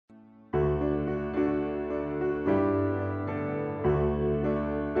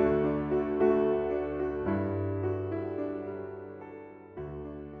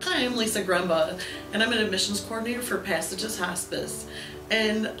I'm Lisa Gremba, and I'm an admissions coordinator for Passages Hospice.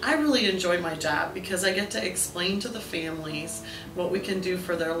 And I really enjoy my job because I get to explain to the families what we can do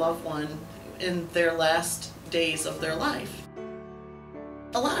for their loved one in their last days of their life.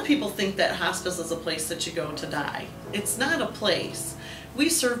 A lot of people think that hospice is a place that you go to die. It's not a place. We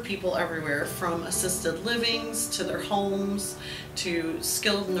serve people everywhere, from assisted livings to their homes to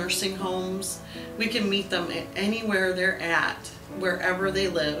skilled nursing homes. We can meet them anywhere they're at, wherever they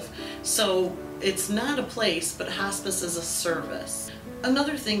live. So it's not a place, but hospice is a service.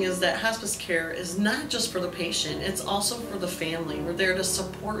 Another thing is that hospice care is not just for the patient, it's also for the family. We're there to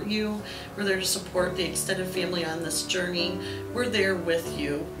support you. We're there to support the extended family on this journey. We're there with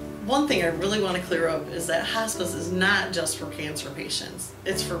you. One thing I really want to clear up is that hospice is not just for cancer patients.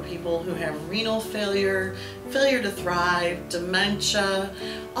 It's for people who have renal failure, failure to thrive, dementia,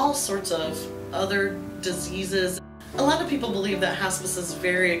 all sorts of other diseases. A lot of people believe that hospice is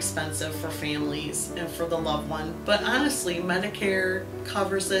very expensive for families and for the loved one, but honestly, Medicare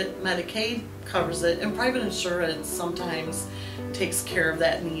covers it, Medicaid covers it, and private insurance sometimes takes care of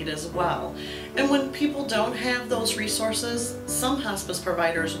that need as well. And when people don't have those resources, some hospice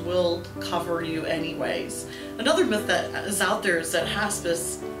providers will cover you anyways. Another myth that is out there is that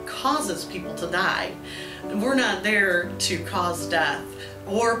hospice causes people to die. We're not there to cause death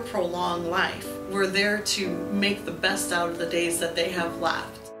or prolong life. We're there to make the best out of the days that they have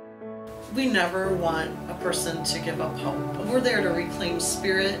left. We never want a person to give up hope. We're there to reclaim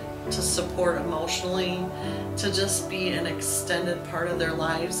spirit, to support emotionally, to just be an extended part of their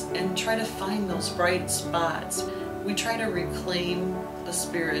lives and try to find those bright spots. We try to reclaim the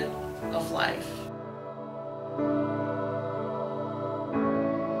spirit of life.